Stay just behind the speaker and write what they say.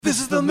This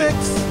is the mix.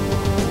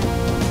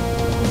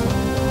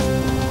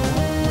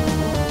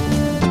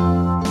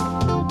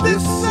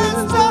 This is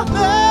the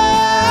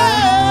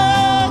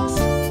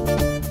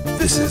mix.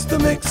 This is the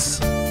mix.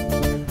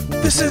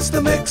 This is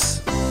the mix.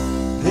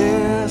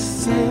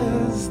 This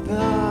is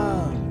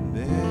the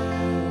mix.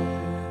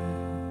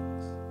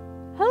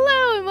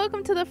 Hello and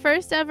welcome to the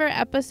first ever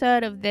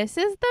episode of This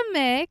is the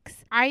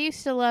Mix. I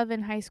used to love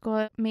in high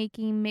school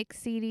making mix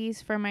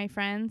CDs for my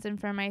friends and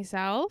for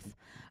myself.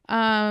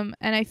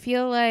 And I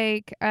feel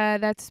like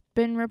that's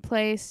been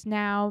replaced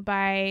now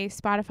by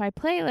Spotify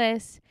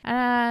playlists.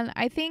 And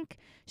I think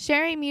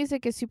sharing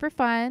music is super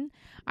fun.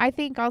 I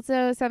think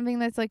also something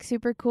that's like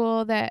super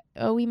cool that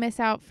we miss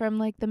out from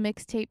like the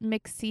mixtape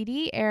mix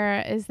CD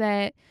era is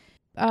that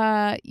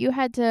you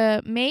had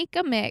to make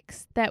a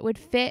mix that would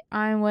fit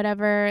on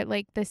whatever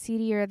like the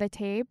CD or the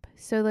tape.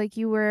 So like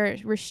you were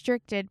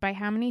restricted by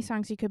how many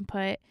songs you could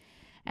put.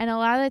 And a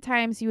lot of the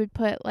times you would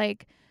put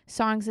like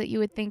songs that you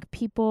would think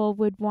people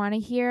would want to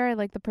hear,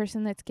 like the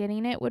person that's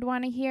getting it would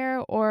want to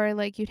hear, or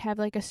like you'd have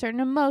like a certain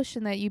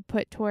emotion that you'd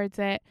put towards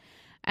it.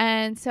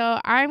 And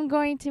so I'm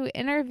going to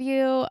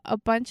interview a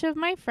bunch of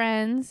my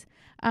friends,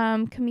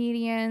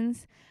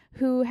 comedians,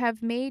 who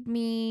have made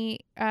me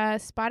a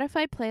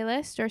Spotify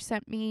playlist or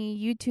sent me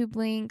YouTube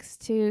links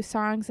to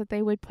songs that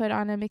they would put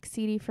on a mix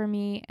CD for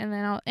me. And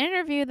then I'll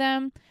interview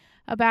them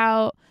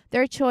about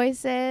their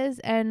choices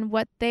and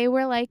what they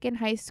were like in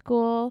high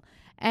school.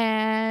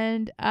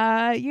 And,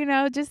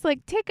 just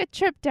like take a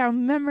trip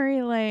down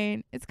memory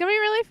lane. It's going to be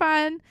really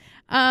fun.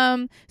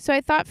 So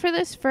I thought for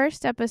this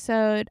first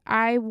episode,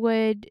 I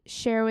would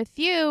share with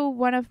you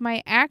one of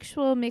my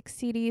actual mix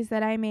CDs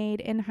that I made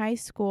in high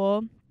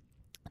school.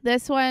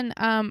 This one,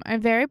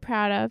 I'm very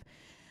proud of,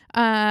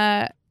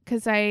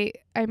 cause I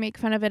make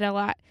fun of it a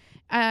lot.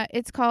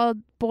 It's called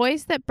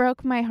Boys That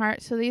Broke My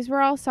Heart. So these were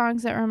all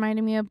songs that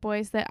reminded me of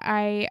boys that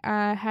I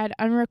had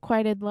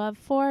unrequited love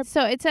for.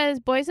 So it says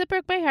Boys That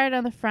Broke My Heart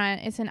on the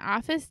front. It's an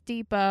Office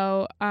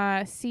Depot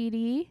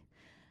CD.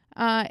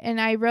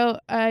 And I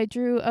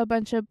drew a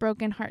bunch of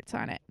broken hearts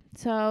on it.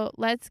 So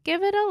let's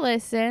give it a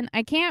listen.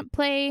 I can't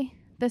play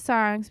the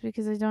songs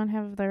because I don't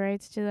have the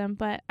rights to them,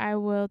 but I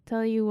will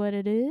tell you what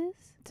it is.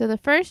 So the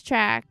first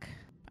track,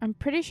 I'm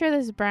pretty sure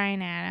this is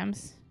Bryan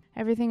Adams.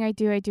 Everything I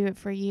do it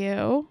for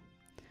you.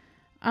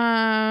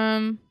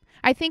 I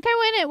think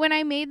when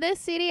I made this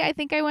CD, I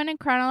think I went in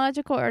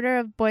chronological order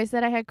of boys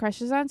that I had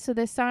crushes on. So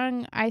this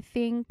song, I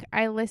think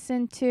I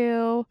listened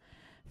to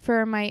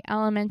for my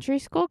elementary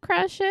school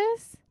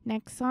crushes.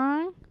 Next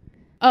song.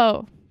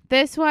 Oh,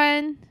 this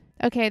one.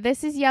 Okay,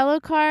 this is Yellow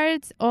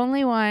Card's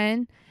Only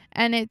One.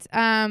 And it's,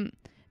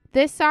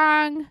 this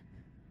song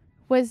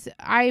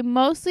I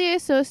mostly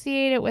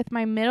associate it with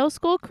my middle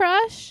school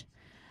crush.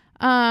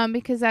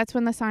 Because that's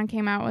when the song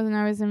came out when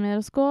I was in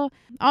middle school.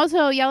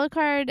 Also, Yellow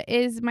Card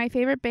is my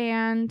favorite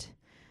band.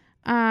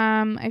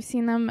 I've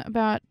seen them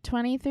about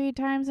 23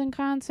 times in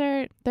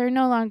concert. They're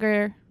no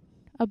longer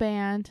a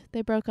band.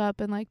 They broke up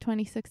in like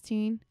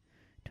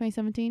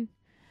 2017.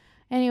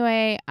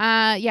 Anyway,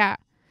 yeah.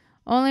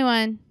 Only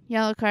One,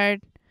 Yellow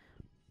Card.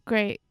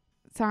 Great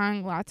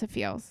song, lots of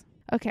feels.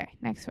 Okay,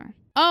 next one.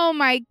 Oh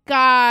my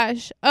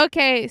gosh.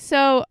 Okay,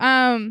 so,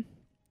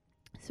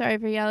 sorry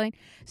for yelling.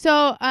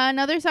 So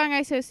another song I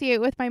associate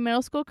with my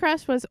middle school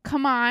crush was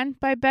Come On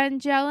by Ben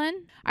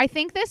Jelen. I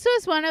think this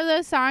was one of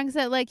those songs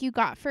that like you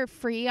got for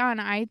free on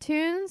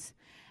iTunes.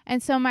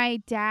 And so my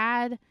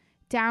dad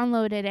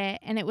downloaded it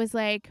and it was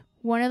like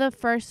one of the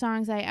first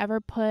songs I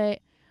ever put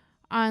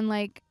on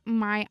like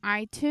my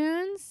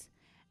iTunes.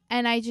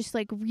 And I just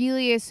like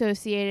really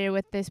associated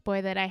with this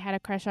boy that I had a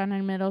crush on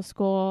in middle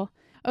school.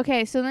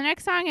 Okay, so the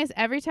next song is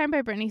Every Time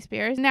by Britney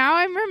Spears. Now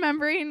I'm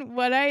remembering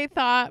what I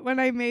thought when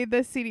I made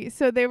this CD.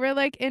 So they were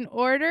like in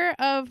order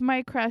of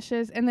my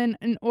crushes and then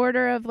in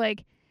order of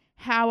like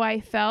how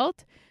I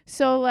felt.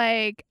 So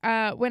like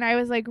when I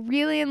was like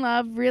really in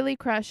love, really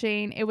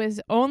crushing, it was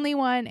Only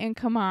One and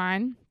Come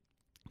On,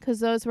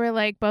 because those were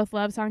like both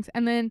love songs.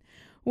 And then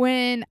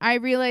when I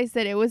realized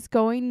that it was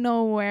going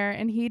nowhere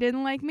and he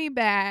didn't like me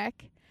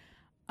back,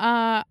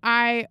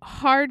 I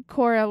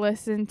hardcore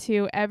listened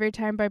to Every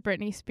Time by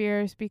Britney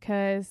Spears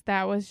because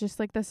that was just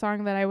like the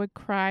song that I would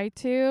cry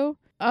to.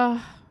 Ugh,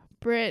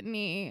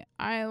 Britney,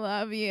 I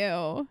love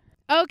you.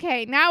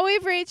 Okay, now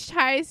we've reached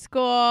high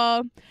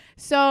school.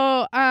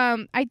 So,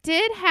 I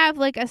did have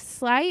like a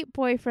slight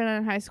boyfriend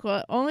in high school.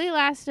 It only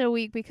lasted a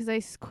week because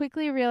I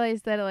quickly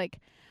realized that like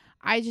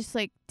I just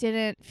like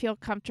didn't feel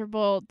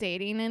comfortable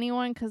dating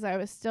anyone because I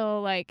was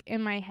still like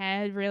in my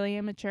head really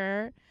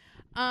immature.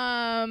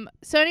 So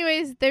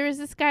anyways, there was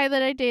this guy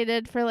that I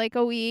dated for like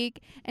a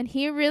week and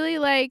he really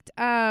liked,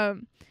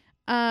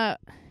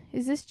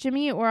 is this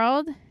Jimmy Eat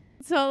World?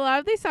 So a lot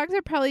of these songs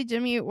are probably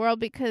Jimmy Eat World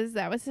because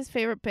that was his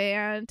favorite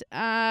band.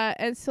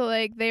 And so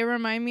like they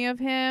remind me of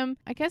him.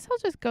 I guess I'll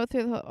just go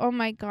through oh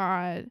my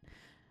God.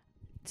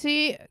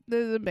 See,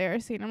 this is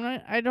embarrassing.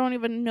 I don't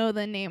even know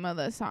the name of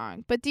the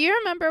song. But do you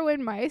remember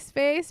when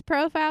MySpace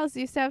profiles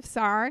used to have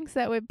songs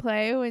that would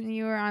play when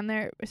you were on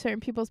their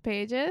certain people's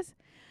pages?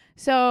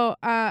 So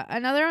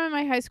another one of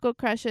my high school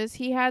crushes,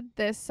 he had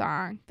this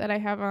song that I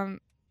have on.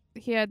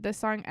 He had this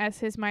song as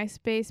his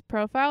MySpace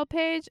profile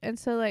page, and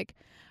so like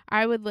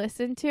I would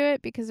listen to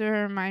it because it would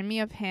remind me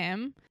of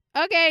him.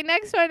 Okay,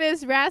 next one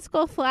is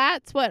Rascal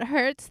Flatts, What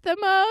Hurts the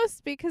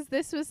Most, because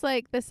this was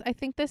like this. I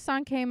think this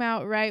song came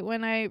out right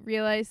when I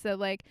realized that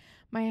like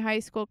my high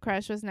school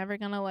crush was never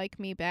gonna like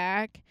me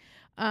back.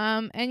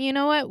 And you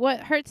know what? What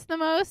hurts the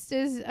most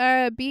is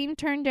being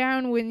turned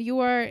down when you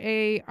are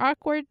a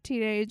awkward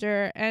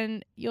teenager,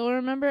 and you'll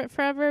remember it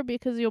forever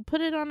because you'll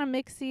put it on a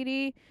mix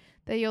CD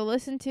that you'll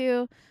listen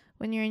to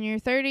when you're in your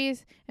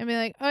 30s and be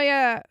like, oh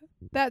yeah,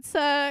 that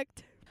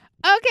sucked.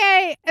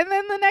 Okay, and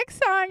then the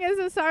next song is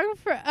a song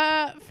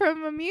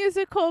from a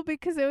musical,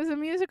 because it was a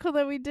musical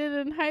that we did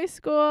in high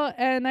school,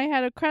 and I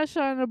had a crush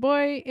on a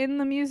boy in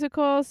the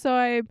musical, so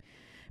I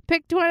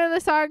picked one of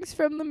the songs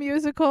from the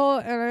musical,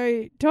 and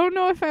I don't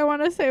know if I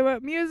want to say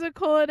what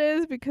musical it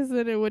is, because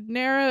then it would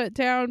narrow it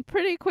down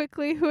pretty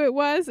quickly who it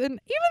was, and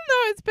even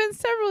though it's been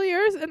several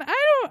years, and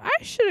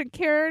I shouldn't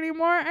care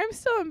anymore, I'm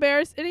still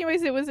embarrassed.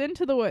 Anyways, it was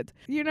Into the Woods.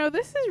 You know,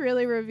 this is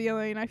really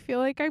revealing. I feel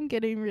like I'm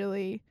getting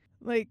really,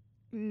 like,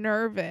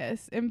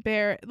 nervous,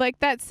 embarrassed, like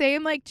that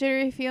same like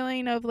jittery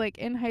feeling of like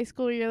in high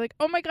school you're like,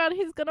 oh my god,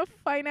 he's gonna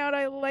find out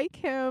I like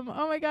him,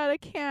 oh my god, I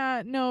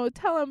can't, no,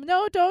 tell him,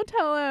 no, don't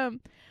tell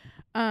him.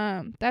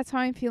 That's how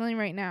I'm feeling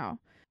right now.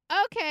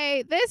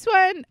 Okay, this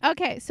one.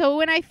 Okay, so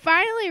when I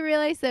finally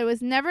realized that it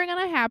was never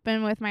gonna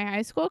happen with my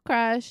high school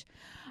crush,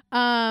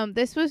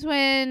 this was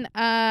when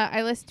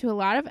I listened to a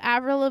lot of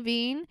Avril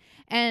Lavigne,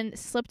 and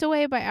Slipped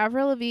Away by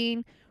Avril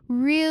Lavigne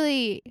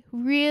really,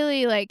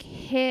 really like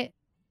hit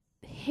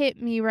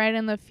me right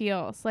in the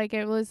feels. Like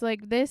it was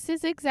like, this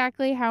is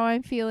exactly how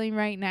I'm feeling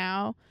right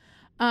now.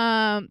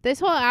 This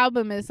whole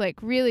album is like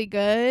really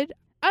good.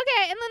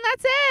 Okay, and then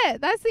that's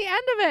it. That's the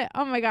end of it.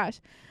 Oh my gosh.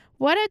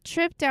 What a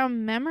trip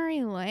down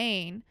memory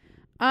lane.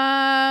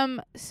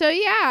 So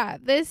yeah,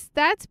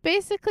 that's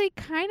basically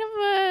kind of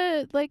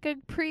a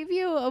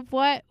preview of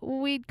what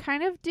we'd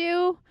kind of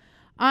do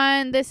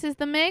on This Is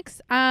the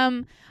Mix.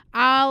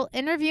 I'll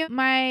interview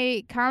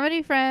my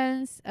comedy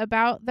friends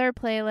about their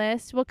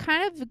playlist. We'll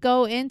kind of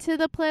go into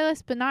the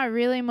playlist, but not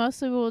really.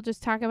 Mostly we'll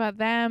just talk about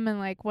them and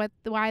like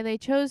why they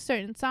chose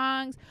certain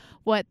songs,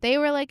 what they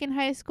were like in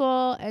high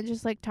school, and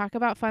just like talk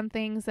about fun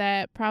things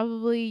that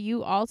probably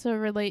you also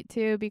relate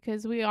to,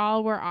 because we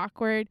all were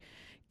awkward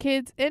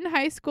kids in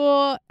high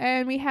school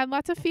and we had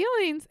lots of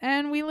feelings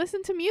and we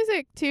listened to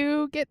music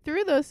to get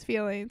through those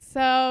feelings.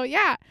 So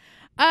yeah,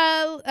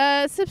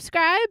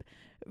 subscribe,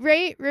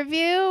 rate,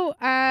 review.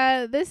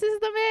 This is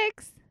the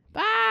mix.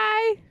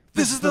 Bye.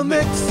 This is the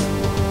mix.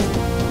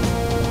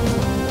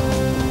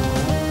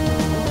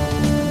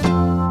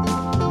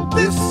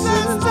 This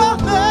is the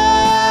mix.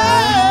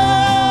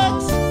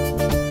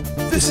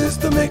 This is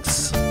the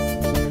mix.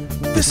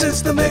 This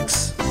is the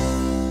mix.